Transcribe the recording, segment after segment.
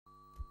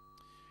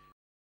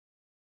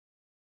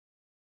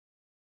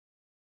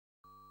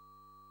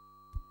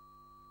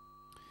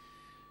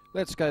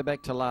Let's go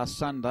back to last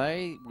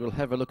Sunday. We'll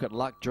have a look at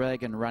Luck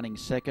Dragon running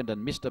second,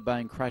 and Mr.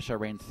 Bone Crusher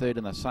ran third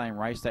in the same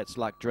race. That's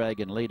Luck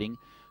Dragon leading.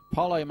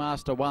 Polo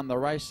Master won the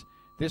race.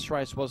 This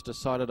race was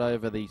decided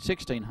over the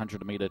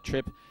 1600 metre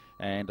trip,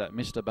 and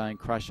Mr. Bone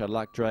Crusher,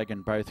 Luck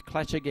Dragon both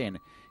clash again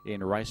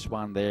in race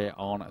one there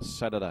on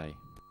Saturday.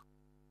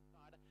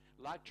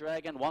 Luck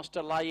Dragon wants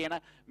to lay in.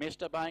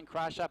 Mr. Bone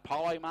Crusher,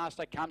 Polo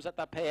Master comes at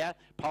the pair.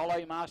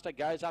 Polo Master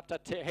goes up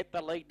to hit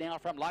the lead now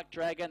from Luck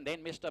Dragon.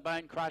 Then Mr.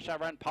 Bone Crusher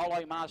and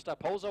Polo Master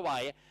pulls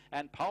away.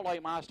 And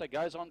Polo Master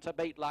goes on to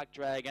beat Luck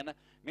Dragon.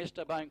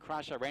 Mr. Bone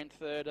Crusher ran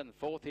third, and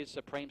fourth is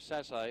Supreme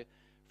Sasso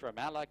from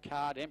a la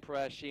carte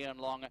Emperor Xian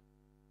Long.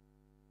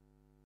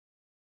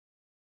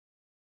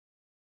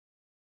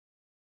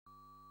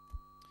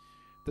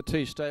 The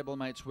two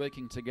stablemates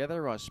working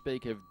together. I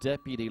speak of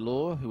Deputy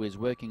Law, who is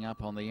working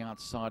up on the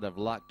outside of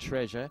Luck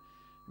Treasure.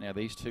 Now,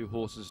 these two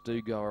horses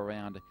do go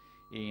around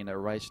in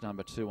race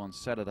number 2 on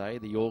Saturday,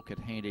 the Orchid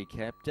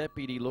Handicap.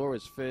 Deputy Law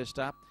is first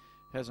up,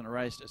 hasn't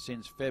raced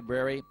since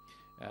February,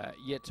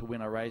 yet to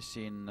win a race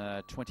in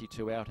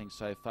 22 outings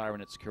so far in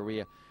its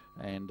career.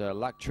 And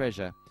Luck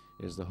Treasure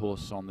is the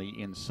horse on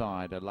the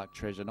inside. Luck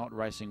Treasure not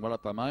racing well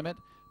at the moment,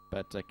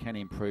 but can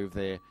improve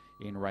there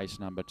in race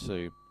number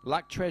 2.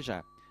 Luck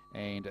Treasure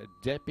and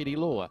Deputy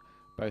Law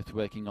both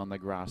working on the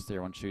grass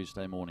there on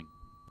Tuesday morning.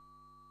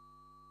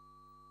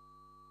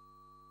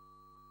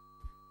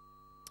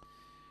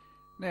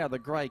 Now, the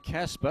grey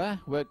Casper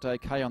worked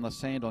okay on the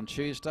sand on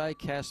Tuesday.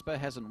 Casper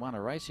hasn't won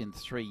a race in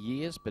 3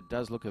 years, but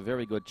does look a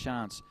very good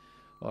chance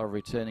of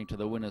returning to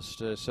the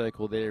winner's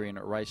circle there in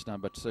race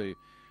number 2.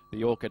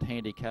 The Orchid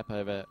Handicap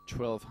over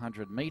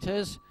 1200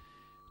 metres,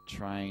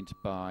 trained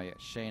by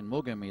Shan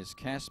Mugam is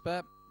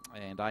Casper,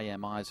 and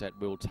AM Isaac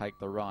will take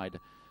the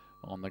ride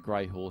on the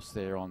grey horse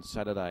there on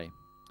Saturday.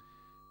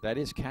 That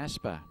is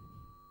Casper.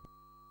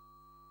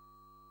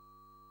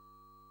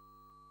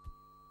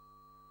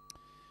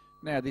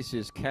 Now, this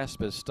is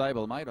Casper's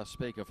stablemate. I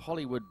speak of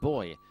Hollywood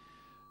Boy.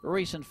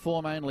 Recent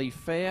form only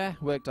fair.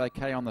 Worked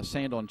okay on the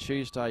sand on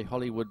Tuesday,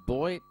 Hollywood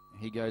Boy.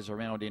 He goes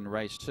around in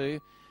race 2,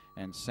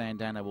 and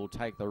Sandana will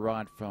take the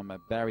ride from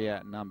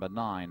barrier number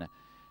 9.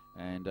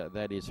 And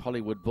that is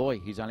Hollywood Boy.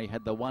 He's only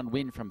had the one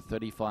win from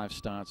 35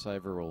 starts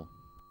overall.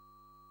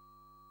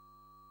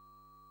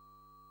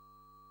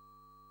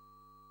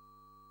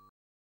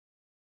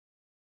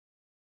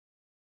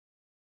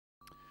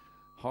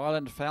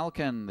 Highland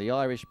Falcon, the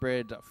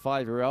Irish-bred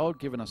 5-year-old,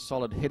 given a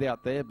solid hit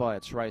out there by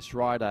its race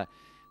rider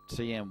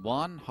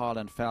TM1.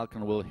 Highland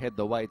Falcon will head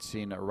the weights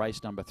in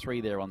race number 3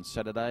 there on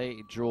Saturday.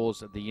 It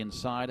draws at the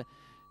inside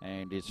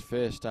and is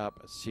first up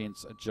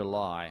since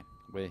July,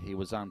 where he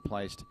was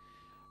unplaced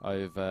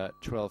over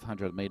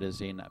 1200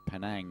 metres in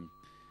Penang.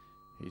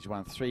 He's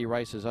won 3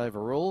 races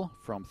overall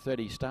from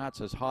 30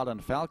 starts as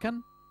Highland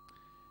Falcon.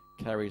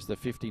 Carries the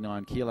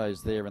 59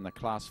 kilos there in the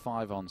Class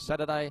 5 on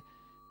Saturday.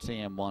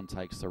 TM1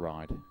 takes the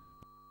ride.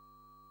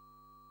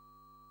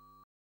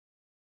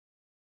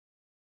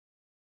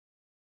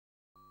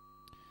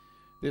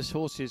 This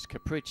horse is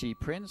Oct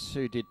Prtc,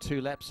 who did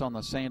 2 laps on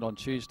the sand on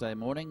Tuesday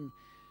morning,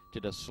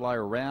 did a slow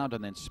round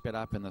and then sped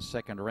up in the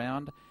second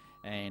round.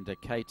 And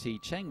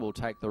KT Cheng will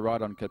take the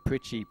ride on Oct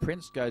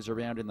Prtc, goes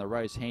around in the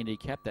Rose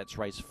Handicap. That's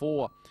race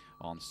 4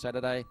 on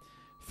Saturday.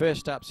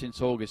 First up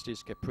since August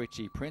is Oct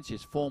Prtc.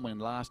 His form when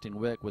last in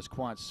work was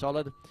quite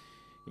solid,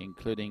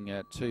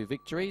 including 2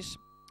 victories.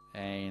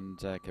 And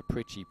Oct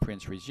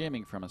Prtc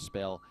resuming from a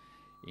spell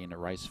in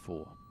race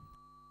 4.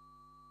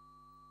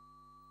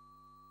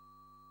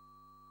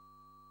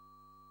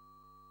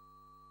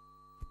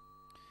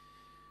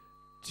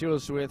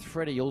 Tilsworth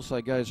Freddie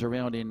also goes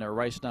around in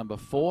race number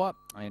 4,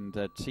 and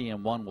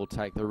TM1 will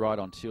take the ride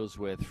on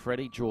Tilsworth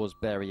Freddie, draws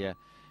barrier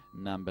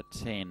number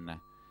 10.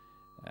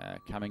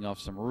 Coming off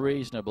some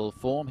reasonable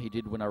form, he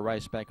did win a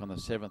race back on the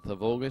 7th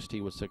of August.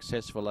 He was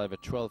successful over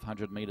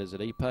 1200 metres at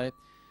Ipoh,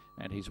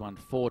 and he's won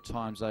 4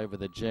 times over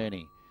the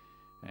journey.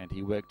 And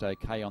he worked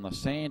okay on the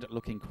sand.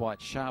 Looking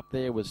quite sharp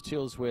there was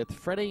Tilsworth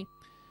Freddie,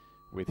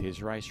 with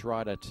his race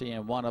rider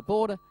TM1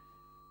 aboard.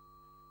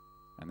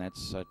 And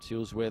that's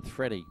Tilsworth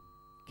Freddie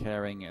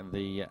carrying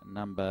the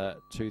number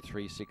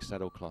 236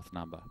 saddlecloth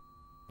number.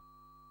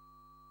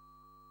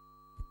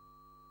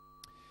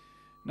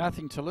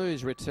 Nothing to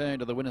Lose returned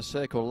to the winner's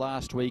circle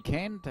last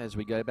weekend as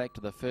we go back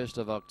to the 1st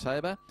of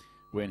October,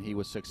 when he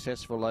was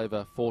successful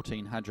over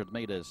 1400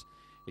 metres.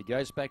 He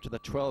goes back to the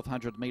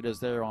 1200 metres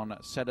there on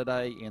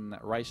Saturday in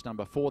race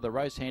number 4, the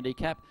Rose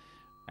Handicap.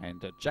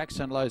 And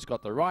Jackson Lowe's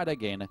got the ride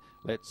again.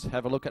 Let's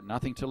have a look at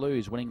Nothing to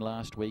Lose, winning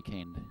last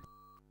weekend.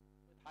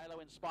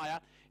 Halo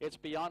Inspire, it's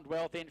Beyond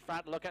Wealth in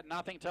front. Look at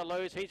Nothing to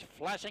Lose. He's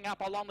flashing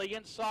up along the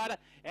inside,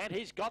 and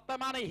he's got the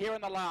money here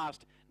in the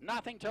last.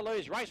 Nothing to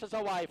Lose races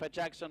away for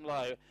Jackson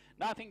Lowe.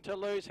 Nothing to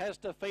Lose has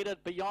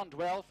defeated Beyond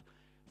Wealth.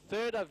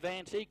 Third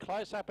Avanti,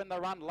 close up in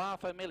the run, La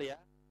Familia.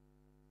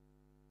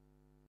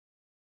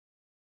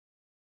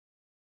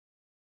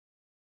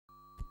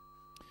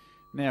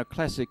 Now,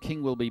 Classic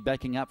King will be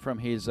backing up from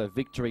his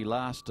victory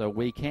last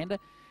weekend.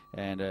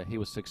 and he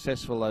was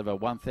successful over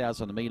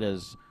 1,000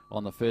 metres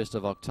on the 1st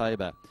of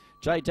October.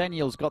 Jay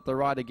Daniels got the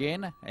ride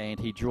again, and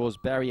he draws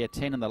barrier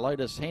 10 in the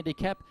Lotus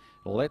Handicap.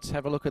 Let's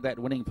have a look at that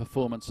winning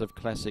performance of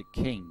Classic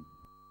King.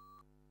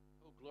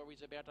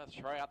 Glory's about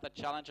to throw out the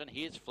challenge, and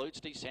here's Flutes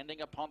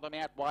descending upon them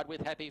out wide with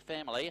Happy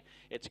Family.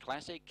 It's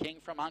Classic King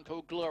from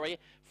Uncle Glory.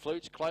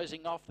 Flutes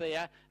closing off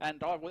there,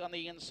 and on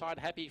the inside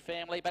Happy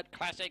Family, but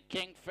Classic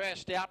King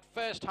first out.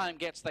 First home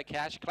gets the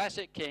cash.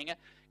 Classic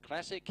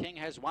King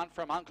has won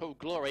from Uncle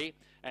Glory,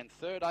 and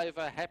third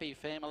over Happy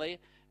Family,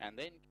 and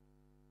then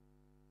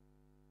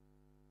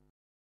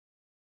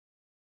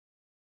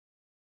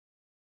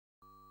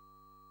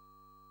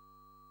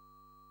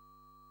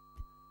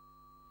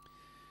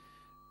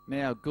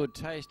now, Good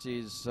Taste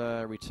is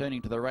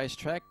returning to the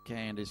racetrack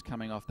and is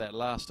coming off that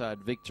last start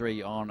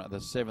victory on the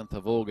 7th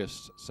of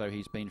August. So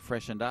he's been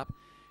freshened up.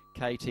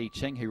 KT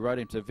Cheng, who rode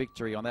him to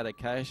victory on that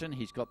occasion,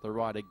 he's got the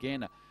ride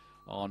again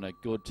on a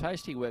Good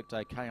Taste. He worked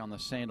okay on the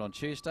sand on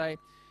Tuesday.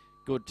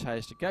 Good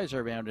Taste goes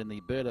around in the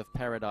Bird of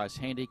Paradise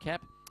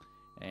Handicap,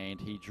 and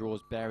he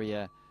draws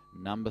barrier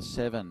number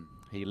 7.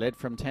 He led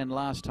from 10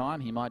 last time.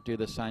 He might do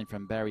the same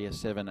from barrier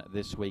 7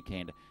 this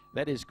weekend.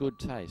 That is Good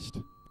Taste.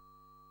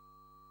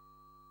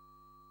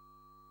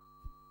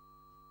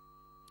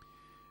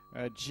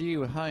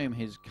 Due Home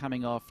is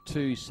coming off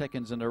 2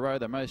 seconds in a row.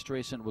 The most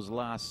recent was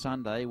last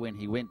Sunday when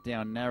he went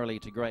down narrowly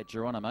to Great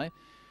Geronimo.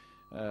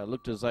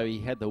 Looked as though he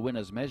had the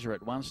winner's measure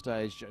at one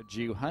stage.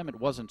 Due Home, it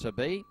wasn't to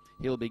be.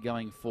 He'll be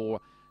going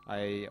for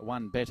a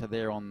one better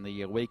there on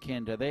the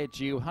weekend there.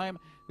 Due Home,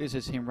 this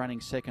is him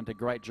running second to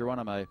Great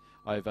Geronimo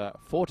over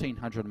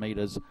 1,400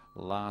 metres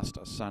last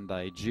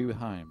Sunday. Due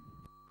Home.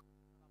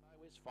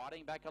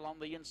 Fighting back along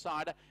the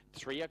inside,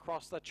 3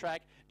 across the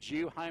track.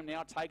 Due Home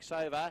now takes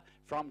over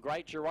from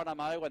Great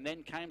Geronimo, and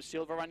then came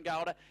Silver and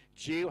Gold.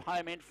 Due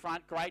Home in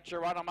front, Great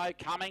Geronimo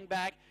coming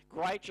back.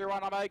 Great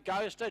Geronimo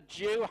goes to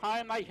Due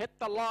Home. They hit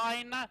the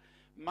line.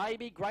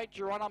 Maybe Great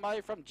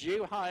Geronimo from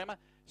Due Home.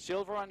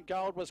 Silver and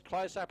Gold was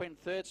close up in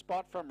third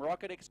spot from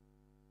Rocket Express.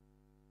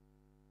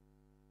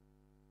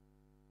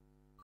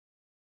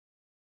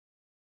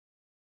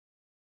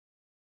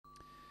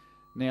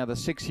 Now the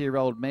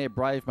 6-year-old mare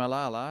Brave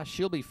Malala,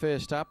 she'll be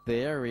first up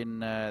there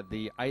in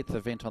the 8th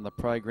event on the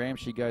program.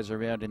 She goes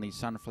around in the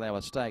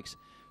Sunflower Stakes.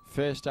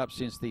 First up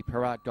since the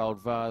Perak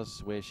Gold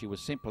Vase, where she was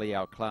simply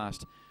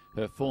outclassed.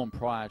 Her form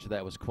prior to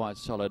that was quite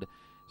solid,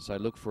 so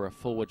look for a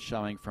forward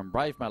showing from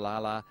Brave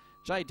Malala.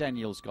 Jay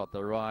Daniels got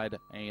the ride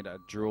and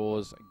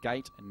draws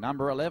gate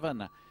number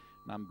 11,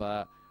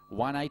 number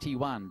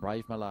 181,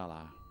 Brave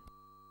Malala.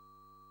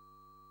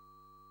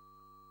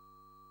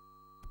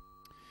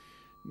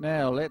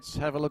 Now let's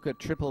have a look at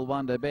Triple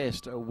Wonder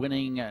Best,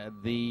 winning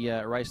the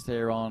race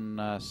there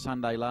on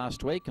Sunday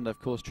last week, and of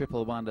course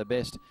Triple Wonder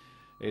Best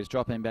is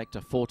dropping back to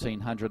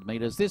 1,400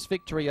 metres. This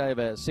victory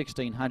over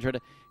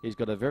 1,600, he's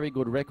got a very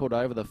good record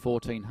over the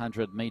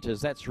 1,400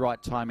 metres. That's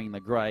right timing the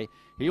grey.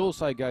 He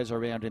also goes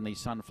around in the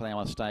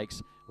Sunflower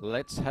Stakes.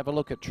 Let's have a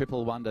look at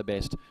Triple Wonder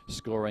Best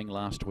scoring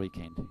last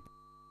weekend.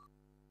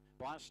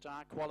 By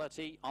Star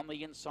Quality on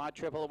the inside,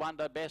 Triple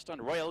Wonder Best, and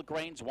Royal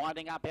Greens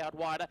winding up out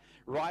wider.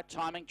 Right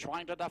timing,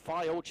 trying to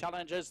defy all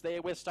challenges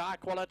there with Star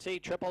Quality,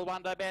 Triple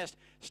Wonder Best.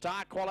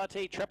 Star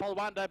Quality, Triple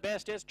Wonder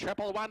Best is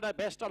Triple Wonder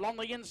Best along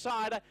the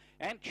inside,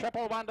 and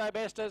Triple Wonder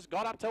Best has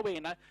got up to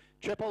win.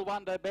 Triple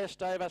Wonder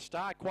Best over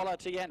Star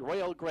Quality and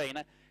Royal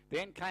Green.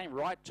 Then came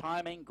Right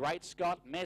Timing, Great Scott,